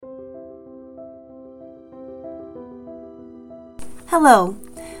Hello,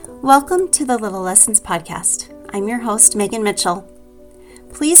 welcome to the Little Lessons Podcast. I'm your host, Megan Mitchell.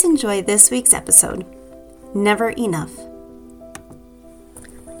 Please enjoy this week's episode, Never Enough.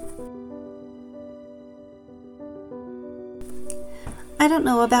 I don't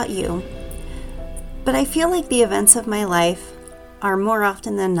know about you, but I feel like the events of my life are more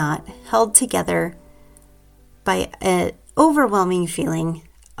often than not held together by an overwhelming feeling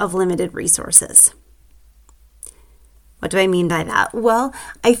of limited resources. What do I mean by that? Well,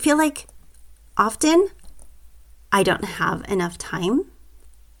 I feel like often I don't have enough time.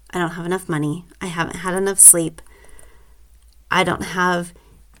 I don't have enough money. I haven't had enough sleep. I don't have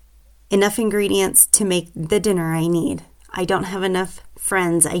enough ingredients to make the dinner I need. I don't have enough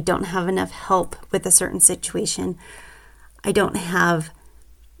friends. I don't have enough help with a certain situation. I don't have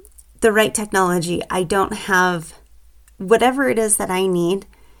the right technology. I don't have whatever it is that I need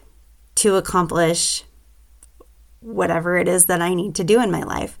to accomplish whatever it is that I need to do in my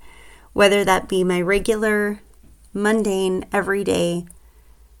life, whether that be my regular, mundane, everyday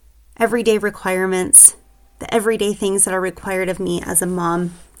requirements, the everyday things that are required of me as a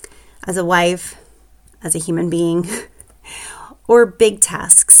mom, as a wife, as a human being, or big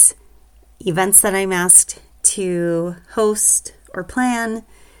tasks, events that I'm asked to host or plan,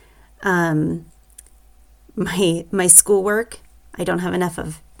 my schoolwork. I don't have enough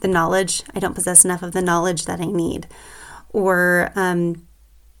of the knowledge. I don't possess enough of the knowledge that I need. Or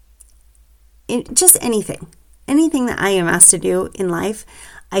just anything that I am asked to do in life.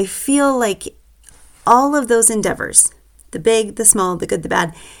 I feel like all of those endeavors, the big, the small, the good, the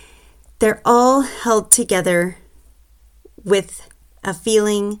bad, they're all held together with a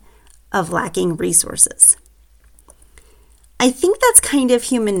feeling of lacking resources. I think that's kind of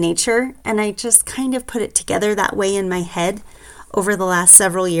human nature, and I just kind of put it together that way in my head over the last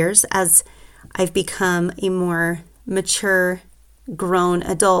several years as I've become a more mature, grown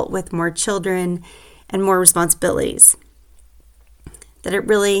adult with more children and more responsibilities. That it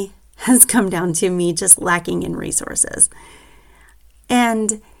really has come down to me just lacking in resources.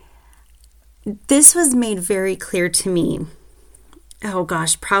 And this was made very clear to me,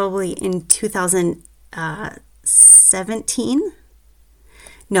 probably in 2017.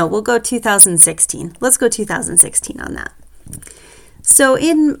 No, we'll go 2016. Let's go 2016 on that. So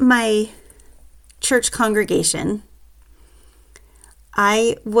in my church congregation,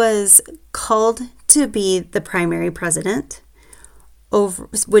 I was called to be the primary president,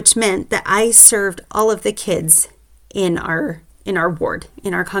 which meant that I served all of the kids in our ward,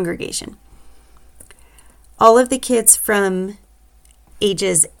 in our congregation. All of the kids from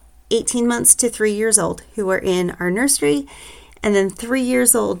ages 18 months to 3 years old who were in our nursery, and then 3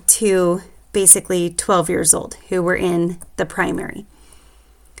 years old to basically 12 years old who were in the primary.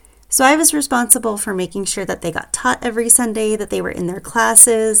 So I was responsible for making sure that they got taught every Sunday, that they were in their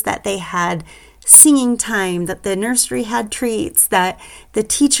classes, that they had singing time, that the nursery had treats, that the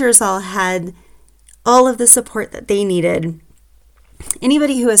teachers all had all of the support that they needed.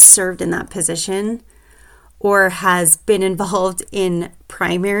 Anybody who has served in that position or has been involved in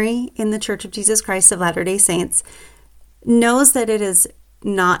primary in the Church of Jesus Christ of Latter-day Saints knows that it is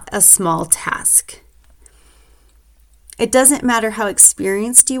not a small task. It doesn't matter how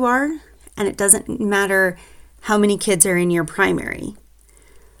experienced you are, and it doesn't matter how many kids are in your primary.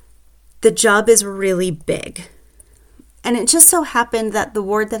 The job is really big. And it just so happened that the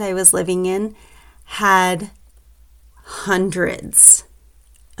ward that I was living in had hundreds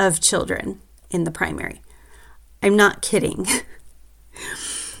of children in the primary. I'm not kidding.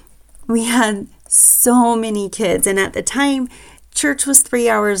 We had so many kids, and at the time, church was 3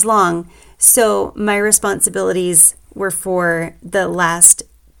 hours long, so my responsibilities were for the last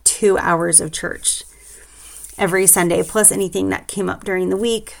 2 hours of church every Sunday, plus anything that came up during the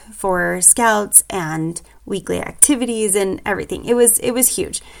week for scouts and weekly activities and everything. It was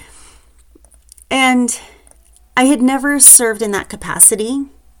huge. And I had never served in that capacity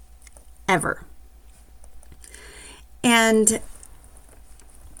ever. And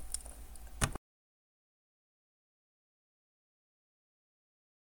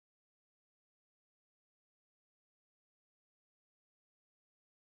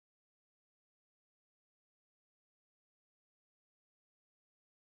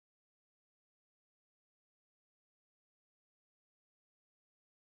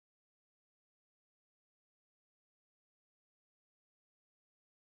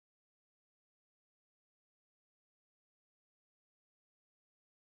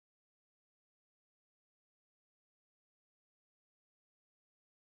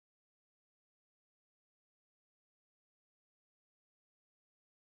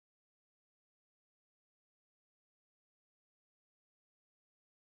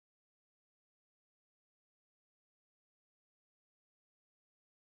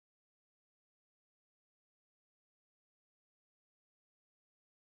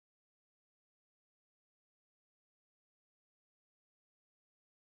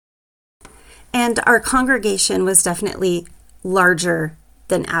And our congregation was definitely larger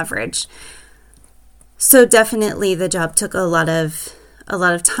than average. So definitely the job took a lot of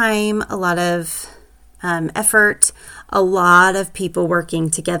time, a lot of effort, a lot of people working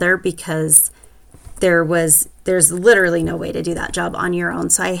together, because there's literally no way to do that job on your own.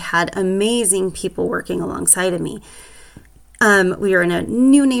 So I had amazing people working alongside of me. We were in a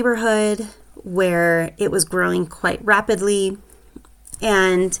new neighborhood where it was growing quite rapidly,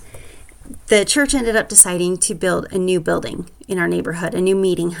 and the church ended up deciding to build a new building in our neighborhood, a new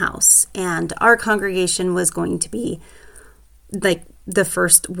meeting house, and our congregation was going to be like the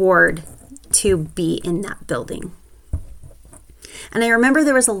first ward to be in that building. And I remember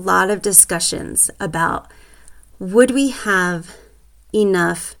there was a lot of discussions about, would we have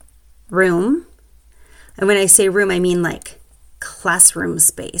enough room? And when I say room, I mean like classroom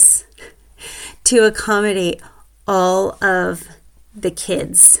space to accommodate all of the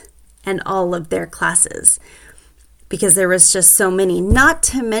kids and all of their classes, because there was just so many, not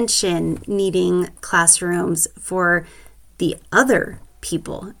to mention needing classrooms for the other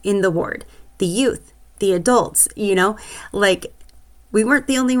people in the ward, the youth, the adults, like we weren't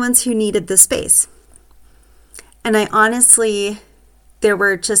the only ones who needed the space. And there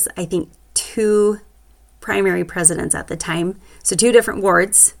were just, I think, 2 primary presidents at the time. So 2 different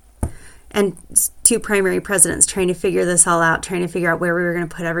wards and 2 primary presidents trying to figure this all out, trying to figure out where we were going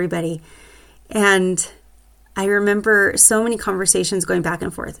to put everybody. And I remember so many conversations going back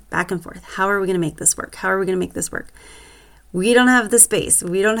and forth. How are we going to make this work? How are we going to make this work? We don't have the space.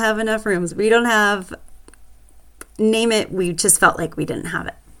 We don't have enough rooms. We don't have, name it. We just felt like we didn't have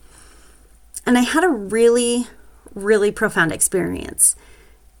it. And I had a really, really profound experience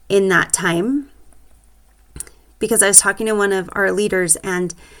in that time, because I was talking to one of our leaders,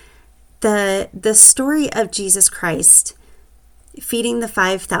 and the story of Jesus Christ feeding the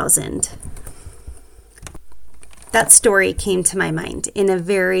 5,000, that story came to my mind in a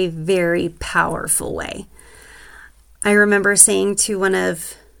very, very powerful way. I remember saying to one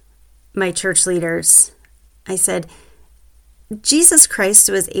of my church leaders, I said, Jesus Christ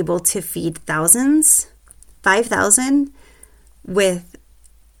was able to feed thousands, 5,000, with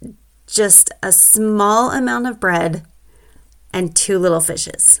just a small amount of bread and 2 little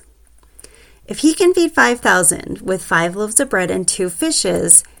fishes. If he can feed 5,000 with 5 loaves of bread and 2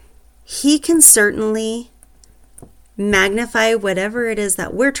 fishes, he can certainly magnify whatever it is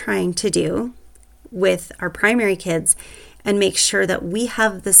that we're trying to do with our primary kids and make sure that we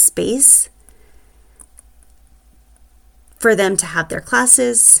have the space for them to have their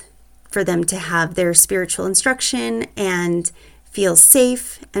classes, for them to have their spiritual instruction and feel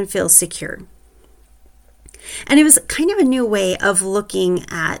safe and feel secure. And it was kind of a new way of looking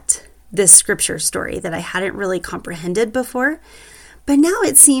at this scripture story that I hadn't really comprehended before. But now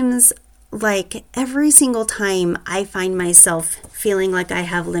it seems like every single time I find myself feeling like I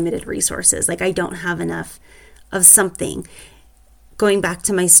have limited resources, like I don't have enough of something, going back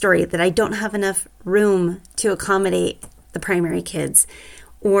to my story, that I don't have enough room to accommodate the primary kids,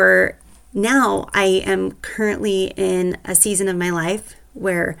 or now I am currently in a season of my life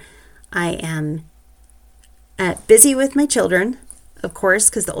where I am busy with my children, of course,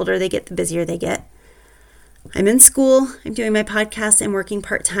 because the older they get, the busier they get. I'm in school, I'm doing my podcast, I'm working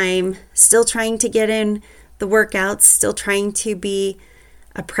part-time, still trying to get in the workouts, still trying to be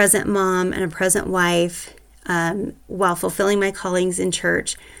a present mom and a present wife while fulfilling my callings in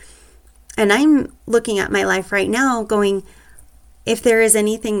church. And I'm looking at my life right now going, if there is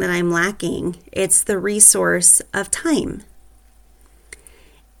anything that I'm lacking, it's the resource of time.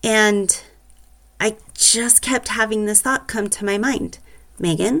 And I just kept having this thought come to my mind.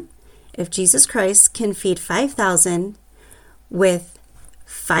 Megan, if Jesus Christ can feed 5,000 with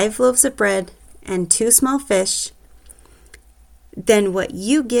 5 loaves of bread and 2 small fish, then what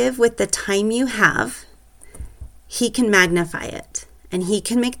you give with the time you have, he can magnify it and he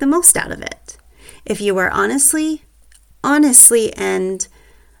can make the most out of it. If you are honestly and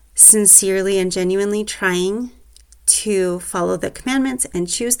sincerely and genuinely trying to follow the commandments and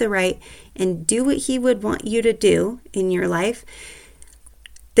choose the right and do what he would want you to do in your life,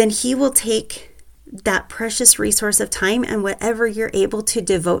 then he will take that precious resource of time, and whatever you're able to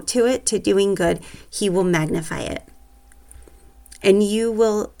devote to it, to doing good, he will magnify it. And you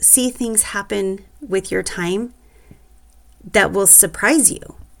will see things happen with your time that will surprise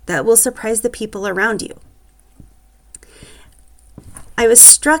you, that will surprise the people around you. I was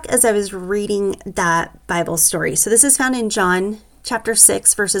struck as I was reading that Bible story. So this is found in John chapter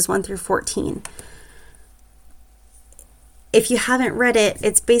 6, verses 1 through 14. If you haven't read it,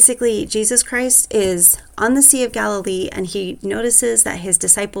 it's basically Jesus Christ is on the Sea of Galilee, and he notices that his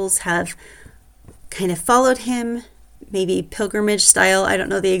disciples have kind of followed him, maybe pilgrimage style. I don't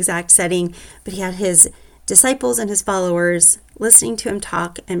know the exact setting, but he had his disciples and his followers listening to him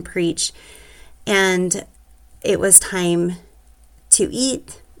talk and preach. And it was time to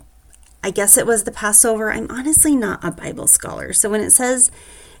eat. I guess it was the Passover. I'm honestly not a Bible scholar. So when it says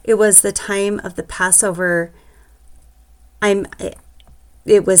it was the time of the Passover,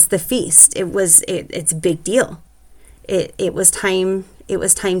 it was the feast. It's a big deal. It was time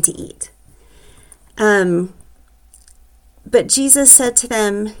to eat. But Jesus said to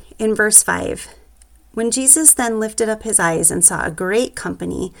them in verse 5, when Jesus then lifted up his eyes and saw a great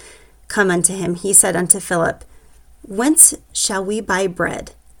company come unto him, he said unto Philip, whence shall we buy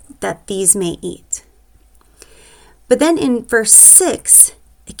bread that these may eat? But then in verse 6,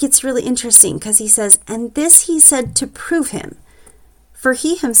 it gets really interesting because he says, and this he said to prove him, for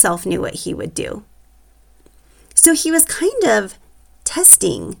he himself knew what he would do. So he was kind of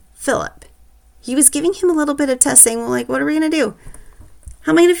testing Philip. He was giving him a little bit of testing. Well, like, what are we going to do?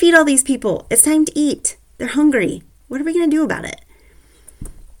 How am I going to feed all these people? It's time to eat. They're hungry. What are we going to do about it?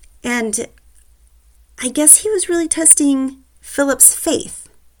 And I guess he was really testing Philip's faith.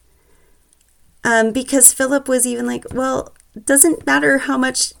 Because Philip was even like, well, it doesn't matter how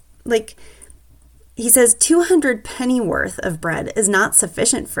much, like, he says 200 penny worth of bread is not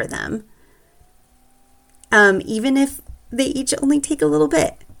sufficient for them. Even if they each only take a little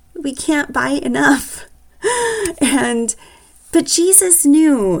bit, we can't buy enough. But Jesus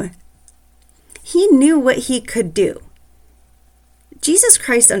knew. He knew what he could do. Jesus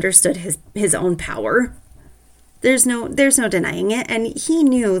Christ understood his own power. There's no denying it. And he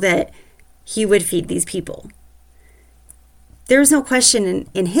knew that he would feed these people. There was no question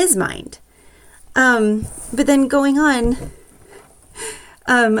in his mind. But then going on,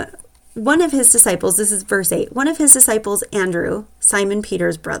 one of his disciples, this is verse 8, one of his disciples, Andrew, Simon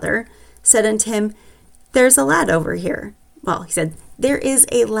Peter's brother, said unto him, there's a lad over here. Well, he said, there is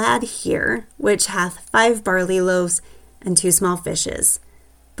a lad here which hath 5 barley loaves and 2 small fishes.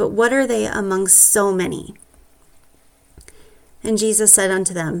 But what are they among so many? And Jesus said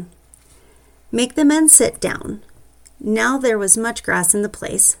unto them, make the men sit down. Now there was much grass in the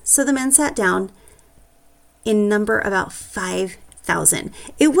place, so the men sat down, in number about 5,000.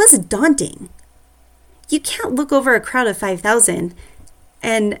 It was daunting. You can't look over a crowd of 5,000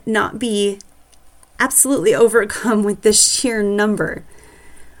 and not be absolutely overcome with the sheer number.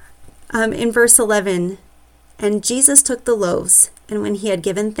 In verse 11, and Jesus took the loaves, and when he had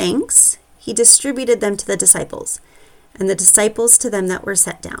given thanks, he distributed them to the disciples, and the disciples to them that were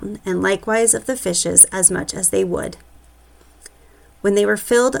set down, and likewise of the fishes as much as they would. When they were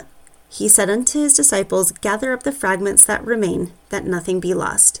filled, he said unto his disciples, gather up the fragments that remain, that nothing be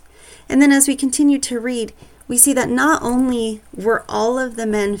lost. And then as we continue to read, we see that not only were all of the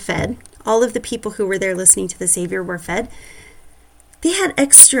men fed, all of the people who were there listening to the Savior were fed, they had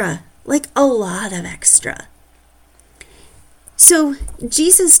extra, like a lot of extra. So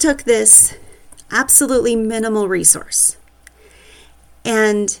Jesus took this absolutely minimal resource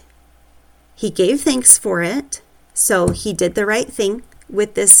and he gave thanks for it. So he did the right thing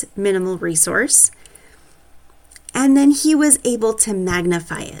with this minimal resource. And then he was able to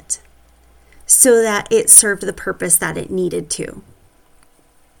magnify it so that it served the purpose that it needed to.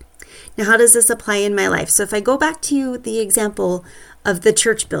 Now, how does this apply in my life? So if I go back to the example of the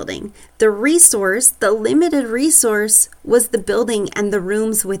church building, the resource, the limited resource, was the building and the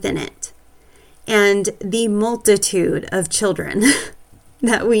rooms within it, and the multitude of children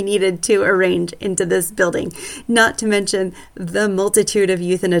that we needed to arrange into this building, not to mention the multitude of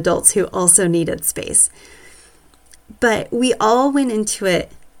youth and adults who also needed space. But we all went into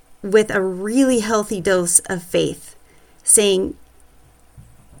it with a really healthy dose of faith, saying,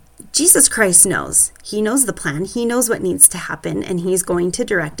 Jesus Christ knows. He knows the plan. He knows what needs to happen, and he's going to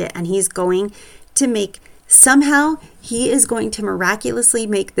direct it, and he's going to make, somehow, he is going to miraculously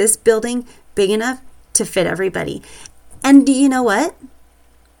make this building big enough to fit everybody. And do you know what?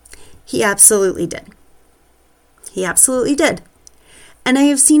 He absolutely did. He absolutely did. And I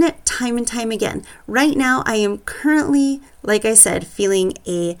have seen it time and time again. Right now, I am currently, like I said, feeling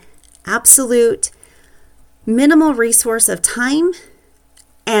a absolute minimal resource of time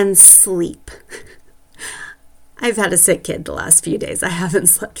and sleep. I've had a sick kid the last few days. I haven't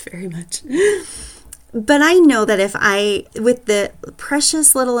slept very much. But I know that if I, with the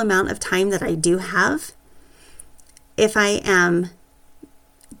precious little amount of time that I do have, if I am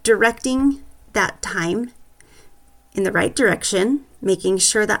directing that time in the right direction, making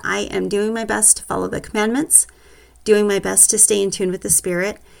sure that I am doing my best to follow the commandments, doing my best to stay in tune with the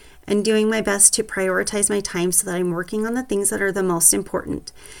Spirit, and doing my best to prioritize my time so that I'm working on the things that are the most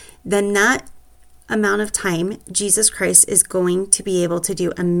important, then that amount of time, Jesus Christ is going to be able to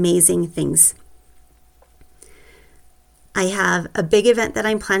do amazing things. I have a big event that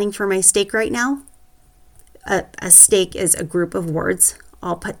I'm planning for my stake right now. A stake is a group of words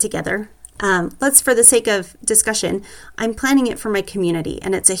all put together. For the sake of discussion, I'm planning it for my community,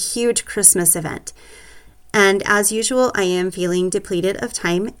 and it's a huge Christmas event. And as usual, I am feeling depleted of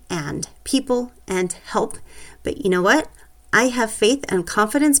time and people and help. But you know what? I have faith and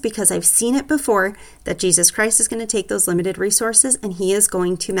confidence because I've seen it before that Jesus Christ is going to take those limited resources and he is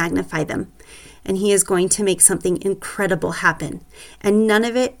going to magnify them. And he is going to make something incredible happen. And none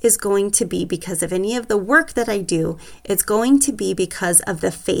of it is going to be because of any of the work that I do. It's going to be because of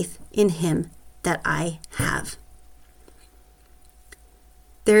the faith in him that I have.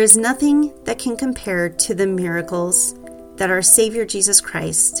 There is nothing that can compare to the miracles that our Savior Jesus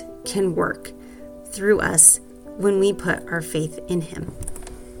Christ can work through us when we put our faith in him.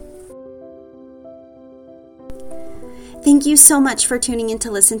 Thank you so much for tuning in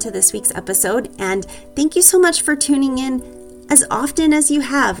to listen to this week's episode, and thank you so much for tuning in as often as you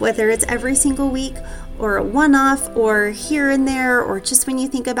have, whether it's every single week or a one-off or here and there or just when you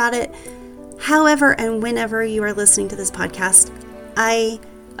think about it. However and whenever you are listening to this podcast, I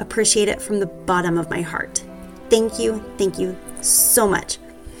appreciate it from the bottom of my heart. Thank you so much.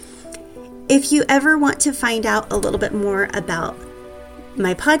 If you ever want to find out a little bit more about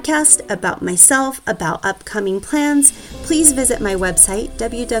my podcast, about myself, about upcoming plans, please visit my website,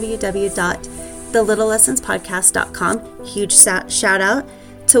 www.thelittlelessonspodcast.com. Huge shout out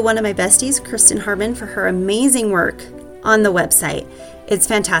to one of my besties, Kristen Harmon, for her amazing work on the website. It's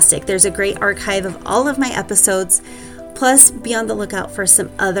fantastic. There's a great archive of all of my episodes. Plus, be on the lookout for some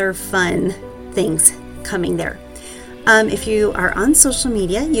other fun things coming there. If you are on social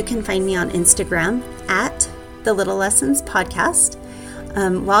media, you can find me on Instagram at The Little Lessons Podcast.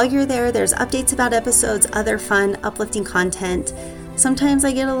 While you're there, there's updates about episodes, other fun, uplifting content. Sometimes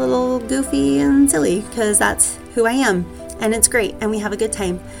I get a little goofy and silly because that's who I am, and it's great, and we have a good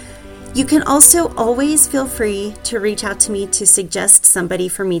time. You can also always feel free to reach out to me to suggest somebody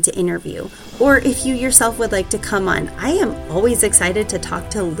for me to interview, or if you yourself would like to come on. I am always excited to talk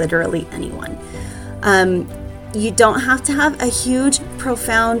to literally anyone. You don't have to have a huge,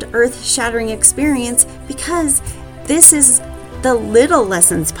 profound, earth-shattering experience because this is the Little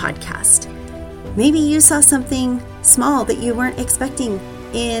Lessons Podcast. Maybe you saw something small that you weren't expecting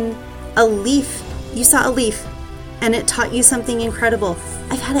in a leaf. You saw a leaf and it taught you something incredible.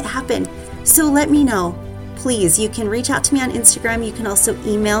 I've had it happen. So let me know. Please, you can reach out to me on Instagram. You can also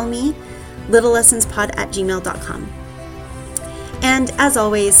email me, littlelessonspod@gmail.com. And as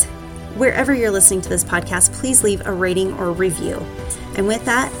always, wherever you're listening to this podcast, please leave a rating or review. And with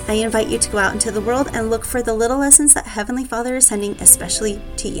that, I invite you to go out into the world and look for the little lessons that Heavenly Father is sending especially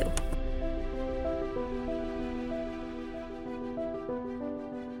to you.